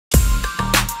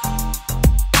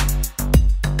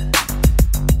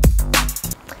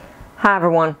Hi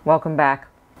everyone, welcome back.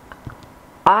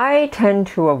 I tend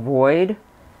to avoid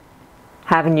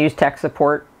having used tech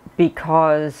support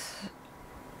because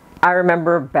I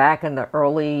remember back in the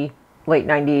late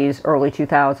 90s, early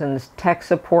 2000s, tech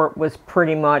support was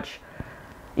pretty much,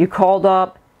 you called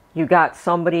up, you got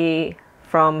somebody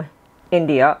from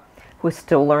India who was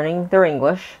still learning their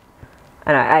English,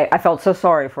 and I felt so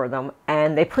sorry for them,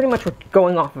 and they pretty much were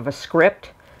going off of a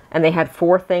script, and they had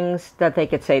 4 things that they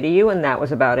could say to you, and that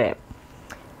was about it.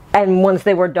 And once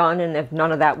they were done, and if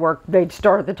none of that worked, they'd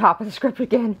start at the top of the script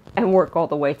again and work all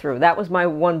the way through. That was my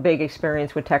one big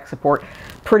experience with tech support.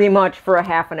 Pretty much for a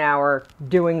half an hour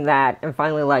doing that, and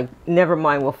finally like, never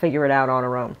mind, we'll figure it out on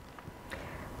our own.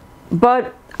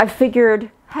 But I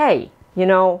figured, hey, you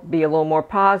know, be a little more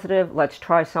positive. Let's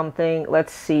try something.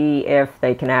 Let's see if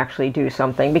they can actually do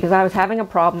something. Because I was having a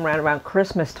problem around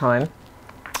Christmas time.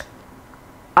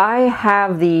 I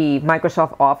have the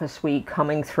Microsoft Office suite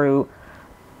coming through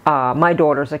my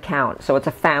daughter's account, so it's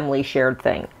a family shared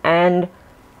thing, and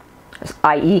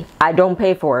i.e. I don't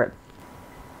pay for it.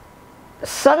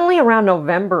 Suddenly around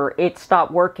November it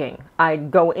stopped working. I'd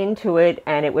go into it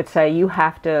and it would say you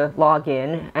have to log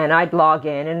in, and I'd log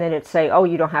in and then it'd say, oh,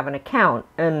 you don't have an account,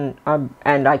 and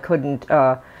I couldn't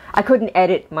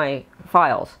edit my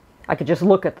files. I could just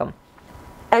look at them.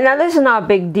 And now this is not a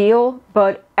big deal,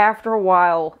 but after a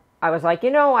while I was like, you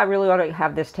know, I really ought to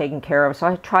have this taken care of. So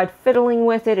I tried fiddling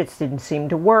with it. It didn't seem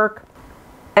to work.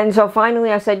 And so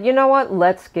finally I said, you know what?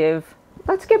 Let's give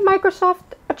Microsoft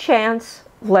a chance.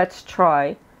 Let's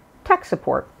try tech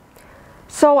support.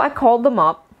 So I called them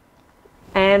up,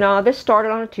 and this started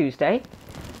on a Tuesday.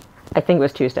 I think it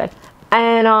was Tuesday.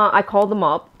 And I called them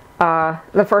up.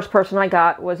 The first person I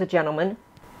got was a gentleman.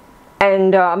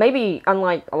 And maybe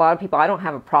unlike a lot of people, I don't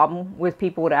have a problem with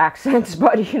people with accents,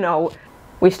 but you know,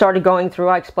 we started going through.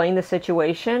 I explained the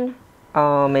situation.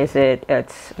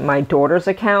 It's my daughter's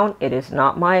account. It is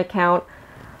not my account,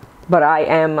 but I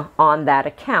am on that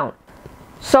account.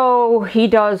 So he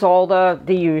does all the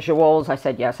usuals. I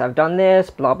said, yes, I've done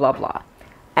this, blah, blah, blah.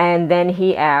 And then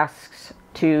he asks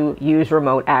to use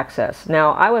remote access.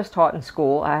 Now, I was taught in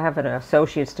school, I have an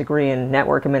associate's degree in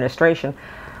network administration.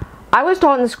 I was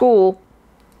taught in school,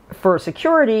 for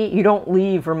security, you don't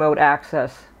leave remote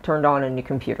access turned on in your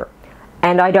computer.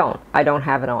 And I don't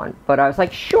have it on, but I was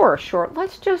like, sure,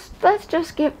 let's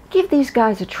just give these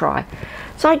guys a try.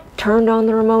 So I turned on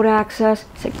the remote access,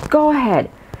 said, go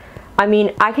ahead. I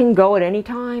mean, I can go at any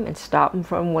time and stop him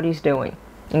from what he's doing.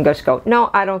 And just go, no,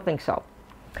 I don't think so.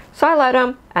 So I let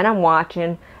him, and I'm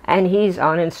watching, and he's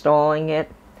uninstalling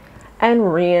it, and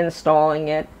reinstalling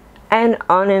it, and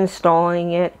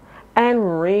uninstalling it, and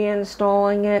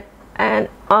reinstalling it, and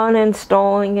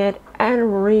uninstalling it, and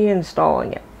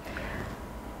reinstalling it.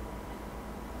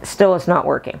 Still, it's not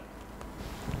working.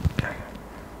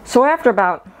 So after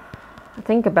about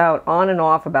on and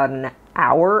off about an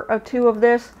hour or 2 of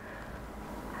this,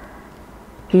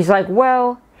 he's like,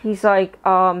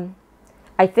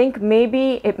 I think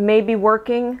maybe it may be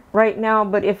working right now,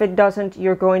 but if it doesn't,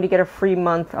 you're going to get a free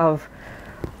month of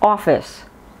Office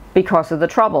because of the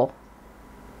trouble.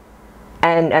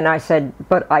 And I said,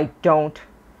 but I don't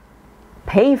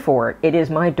pay for it. It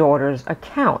is my daughter's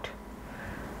account.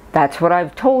 That's what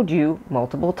I've told you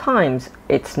multiple times.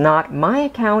 It's not my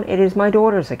account, it is my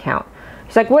daughter's account.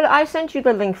 He's like, well, I sent you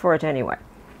the link for it anyway.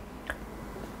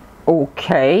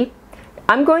 Okay.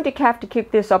 I'm going to have to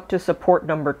kick this up to support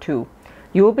number 2.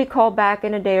 You will be called back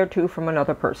in a day or 2 from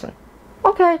another person.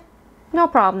 Okay, no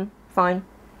problem, fine.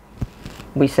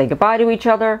 We say goodbye to each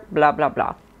other, blah, blah,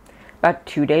 blah. About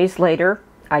 2 days later,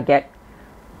 I get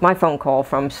my phone call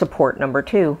from support number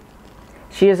 2.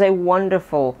 She is a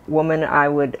wonderful woman. I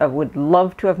would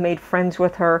love to have made friends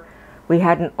with her. We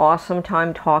had an awesome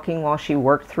time talking while she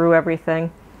worked through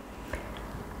everything.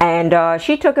 And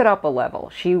she took it up a level.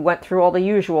 She went through all the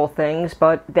usual things,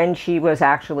 but then she was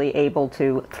actually able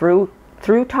to,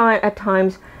 through time, at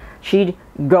times, she'd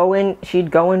go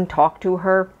and talk to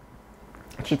her.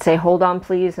 She'd say, hold on,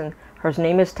 please. And her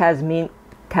name is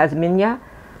Tasminia,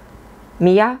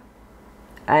 Mia.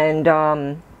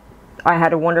 And I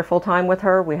had a wonderful time with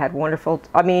her. We had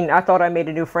I thought I made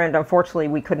a new friend. Unfortunately,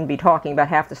 we couldn't be talking about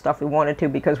half the stuff we wanted to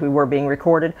because we were being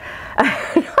recorded.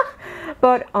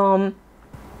 But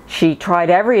she tried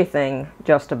everything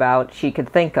just about she could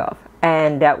think of.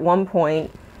 And at one point,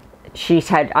 she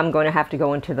said, I'm going to have to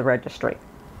go into the registry.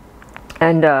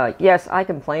 And yes, I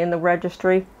can play in the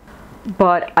registry,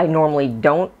 but I normally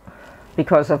don't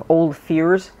because of old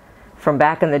fears from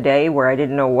back in the day where I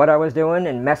didn't know what I was doing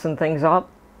and messing things up.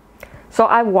 So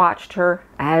I watched her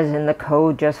as in the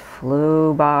code just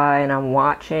flew by, and I'm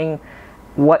watching,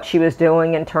 what she was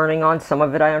doing and turning on. Some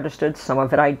of it I understood, some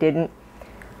of it I didn't.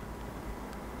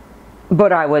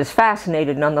 But I was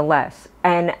fascinated nonetheless.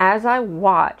 And as I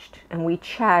watched and we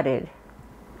chatted,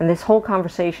 and this whole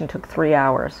conversation took 3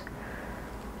 hours,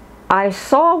 I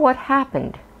saw what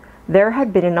happened. There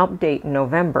had been an update in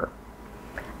November.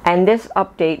 And this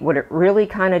update, what it really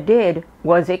kind of did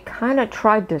was it kind of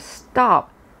tried to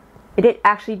stop. It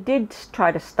actually did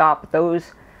try to stop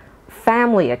those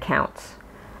family accounts.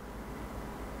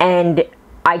 And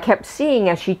I kept seeing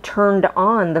as she turned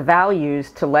on the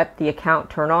values to let the account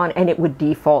turn on, and it would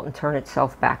default and turn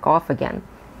itself back off again.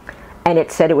 And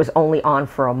it said it was only on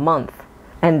for a month,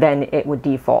 and then it would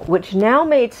default, which now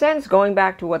made sense going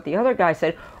back to what the other guy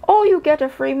said. Oh, you get a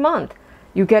free month.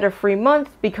 You get a free month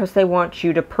because they want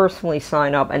you to personally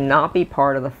sign up and not be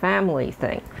part of the family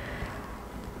thing.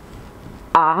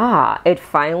 Ah, it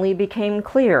finally became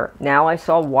clear. Now I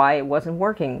saw why it wasn't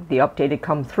working. The update had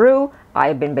come through, I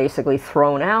had been basically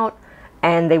thrown out,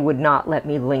 and they would not let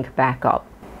me link back up.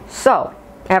 So,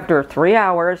 after 3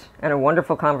 hours and a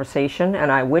wonderful conversation,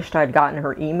 and I wished I'd gotten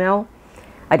her email,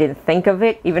 I didn't think of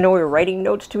it, even though we were writing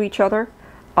notes to each other,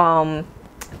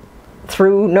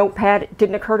 through Notepad. It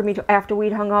didn't occur to me till after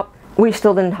we'd hung up. We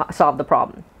still didn't solve the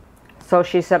problem. So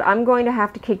she said, I'm going to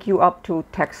have to kick you up to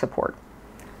tech support.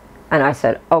 And I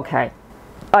said, okay,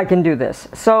 I can do this.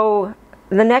 So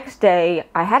the next day,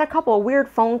 I had a couple of weird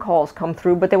phone calls come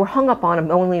through, but they were hung up on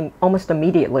almost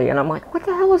immediately. And I'm like, what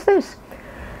the hell is this?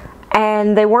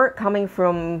 And they weren't coming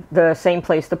from the same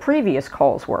place the previous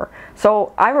calls were.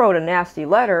 So I wrote a nasty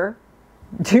letter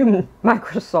to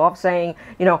Microsoft saying,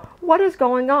 you know, what is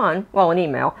going on? Well, an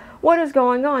email. What is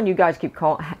going on? You guys keep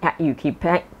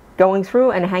going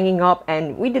through and hanging up.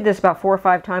 And we did this about 4 or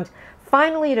 5 times.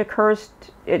 Finally, it occurs,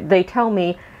 they tell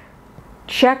me,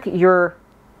 check your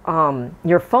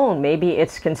phone. Maybe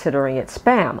it's considering it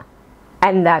spam.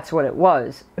 And that's what it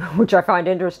was, which I find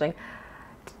interesting.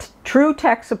 True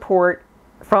tech support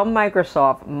from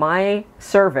Microsoft, my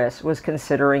service was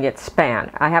considering it spam.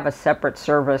 I have a separate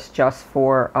service just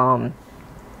for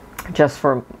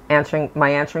answering my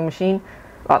answering machine.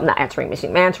 Not answering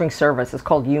machine, my answering service. It's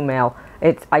called Umail.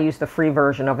 I use the free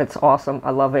version of it. It's awesome. I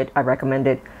love it. I recommend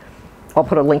it. I'll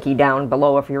put a linky down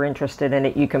below if you're interested in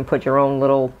it. You can put your own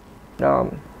little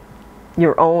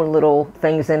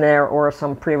things in there, or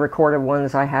some pre-recorded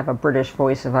ones. I have a British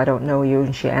voice if I don't know you,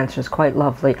 and she answers quite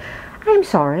lovely. I'm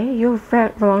sorry, you've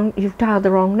dialed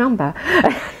the wrong number.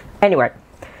 Anyway,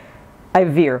 I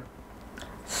veer.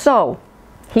 So,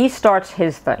 he starts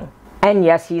his thing. And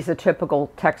yes, he's a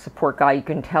typical tech support guy. You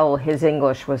can tell his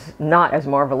English was not as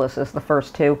marvelous as the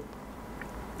first two.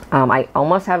 I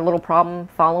almost had a little problem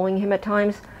following him at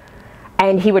times.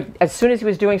 And he would, as soon as he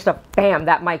was doing stuff, bam,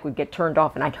 that mic would get turned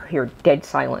off and I'd hear dead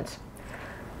silence.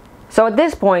 So at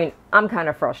this point, I'm kind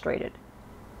of frustrated.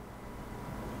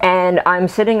 And I'm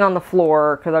sitting on the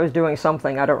floor because I was doing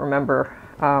something, I don't remember.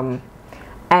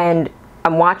 And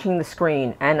I'm watching the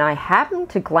screen, and I happened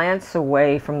to glance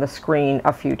away from the screen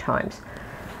a few times.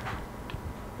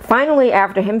 Finally,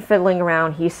 after him fiddling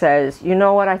around, he says, you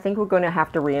know what, I think we're going to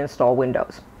have to reinstall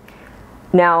Windows.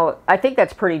 Now, I think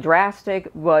that's pretty drastic,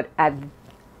 but I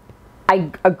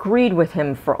agreed with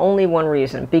him for only one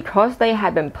reason. Because they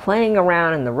had been playing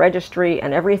around in the registry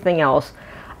and everything else,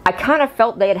 I kind of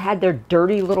felt they had had their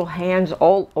dirty little hands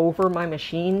all over my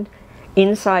machine,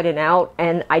 inside and out,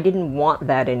 and I didn't want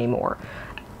that anymore.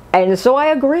 And so I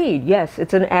agreed. Yes,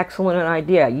 it's an excellent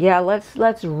idea. Yeah, let's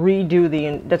just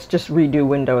redo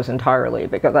Windows entirely,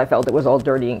 because I felt it was all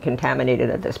dirty and contaminated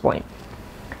at this point.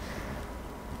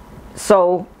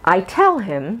 So I tell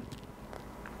him,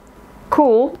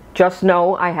 cool, just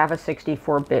know I have a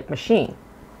 64-bit machine.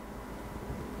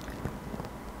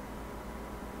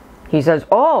 He says,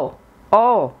 oh,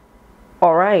 all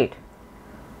right.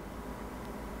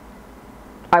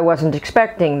 I wasn't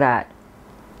expecting that.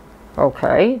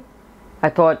 Okay. I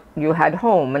thought you had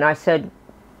home. And I said,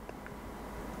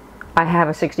 I have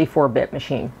a 64-bit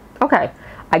machine. Okay.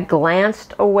 I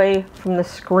glanced away from the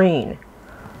screen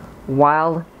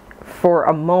for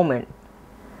a moment,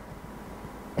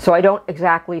 so I don't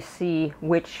exactly see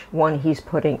which one he's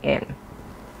putting in.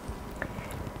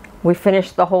 We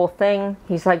finished the whole thing.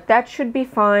 He's like, that should be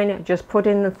fine. Just put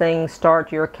in the thing,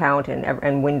 start your account,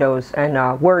 and Windows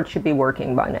and Word should be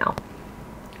working by now.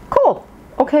 Cool.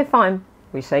 Okay, fine.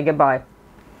 We say goodbye.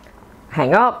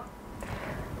 Hang up.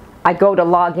 I go to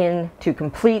log in to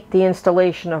complete the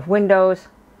installation of Windows,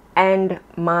 and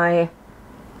my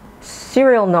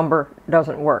serial number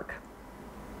doesn't work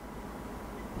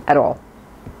at all.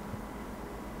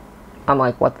 I'm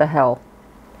like, what the hell?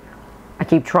 I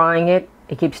keep trying it.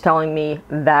 It keeps telling me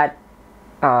that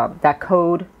that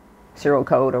code, serial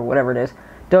code or whatever it is,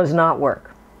 does not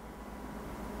work.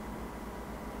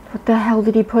 What the hell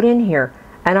did he put in here?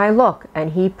 And I look,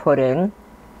 and he put in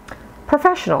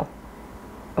professional.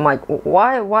 I'm like,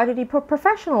 why did he put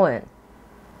professional in?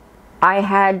 I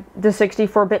had the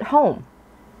 64-bit home.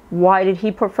 Why did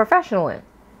he put professional in?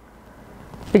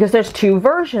 Because there's two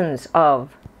versions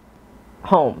of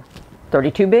home,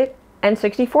 32-bit and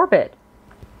 64-bit.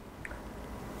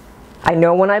 I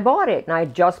know when I bought it, and I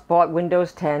just bought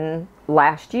Windows 10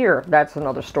 last year. That's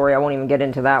another story. I won't even get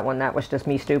into that one. That was just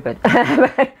me stupid.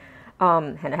 And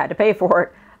I had to pay for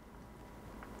it.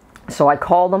 So I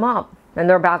called them up, and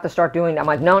they're about to start doing that. I'm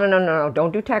like, no,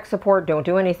 don't do tech support. Don't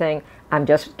do anything. I'm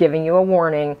just giving you a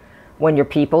warning. When your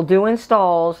people do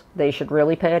installs, they should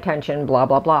really pay attention, blah,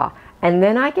 blah, blah. And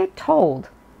then I get told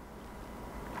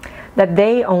that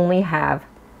they only have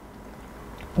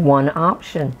one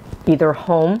option, either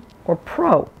home or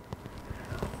pro.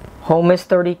 Home is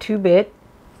 32-bit,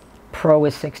 pro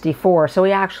is 64. So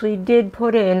he actually did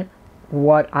put in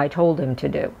what I told him to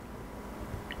do.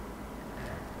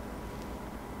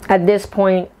 At this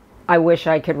point, I wish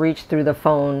I could reach through the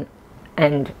phone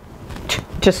and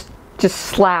just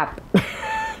slap,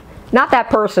 not that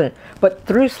person, but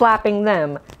through slapping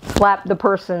them, slap the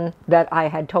person that I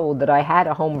had told that I had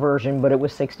a home version, but it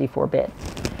was 64-bit.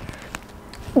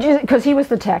 Because he was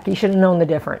the tech, he should have known the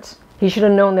difference. He should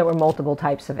have known there were multiple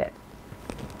types of it.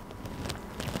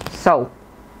 So,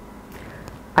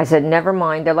 I said, never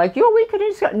mind. They're like, yo, we could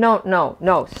just...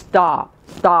 No, stop.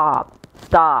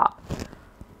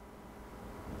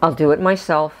 I'll do it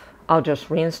myself. I'll just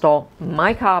reinstall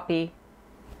my copy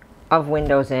of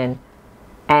Windows in,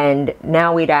 and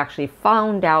now we'd actually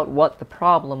found out what the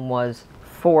problem was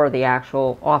for the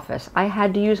actual Office. I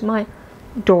had to use my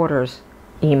daughter's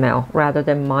email rather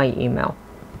than my email.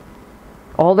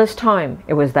 All this time,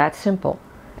 it was that simple.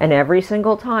 And every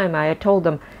single time I had told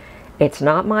them, it's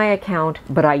not my account,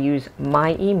 but I use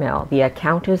my email. The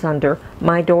account is under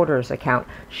my daughter's account.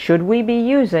 Should we be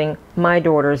using my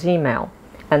daughter's email?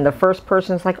 And the first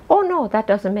person's like, oh no, that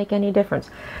doesn't make any difference.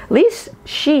 At least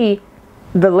she,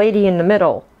 the lady in the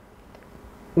middle,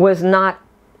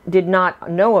 did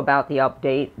not know about the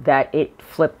update that it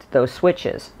flipped those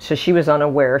switches. So she was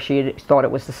unaware. She thought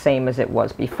it was the same as it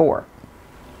was before.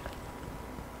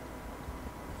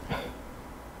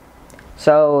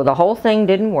 So the whole thing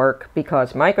didn't work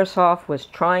because Microsoft was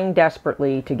trying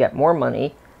desperately to get more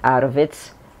money out of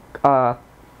its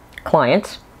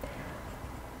clients,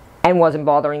 and wasn't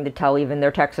bothering to tell even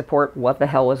their tech support what the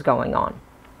hell was going on.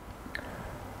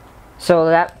 So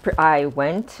that I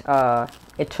went,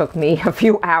 it took me a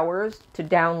few hours to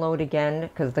download again,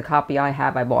 because the copy I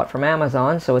have I bought from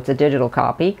Amazon, so it's a digital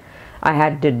copy. I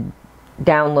had to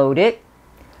download it,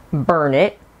 burn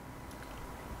it,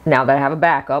 now that I have a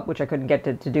backup, which I couldn't get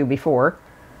to do before,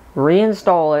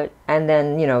 reinstall it, and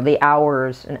then, you know, the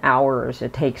hours and hours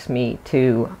it takes me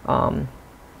to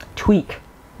tweak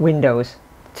Windows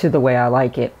to the way I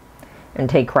like it, and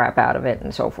take crap out of it,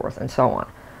 and so forth and so on.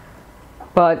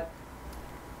 But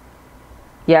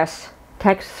yes,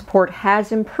 tech support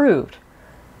has improved,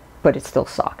 but it still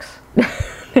sucks.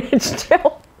 It's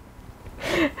still,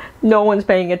 no one's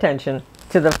paying attention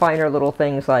to the finer little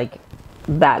things like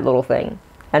that little thing,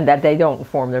 and that they don't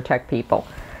inform their tech people.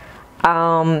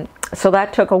 So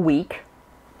that took a week,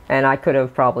 and I could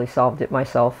have probably solved it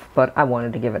myself, but I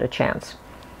wanted to give it a chance.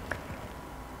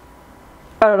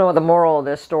 I don't know what the moral of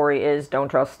this story is. Don't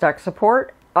trust tech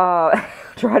support.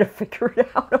 Try to figure it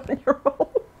out on your own.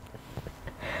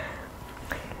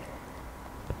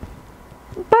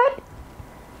 But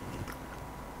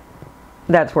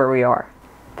that's where we are.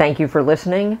 Thank you for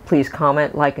listening. Please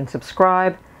comment, like, and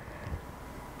subscribe.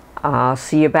 I'll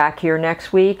see you back here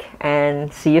next week,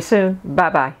 and see you soon.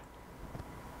 Bye-bye.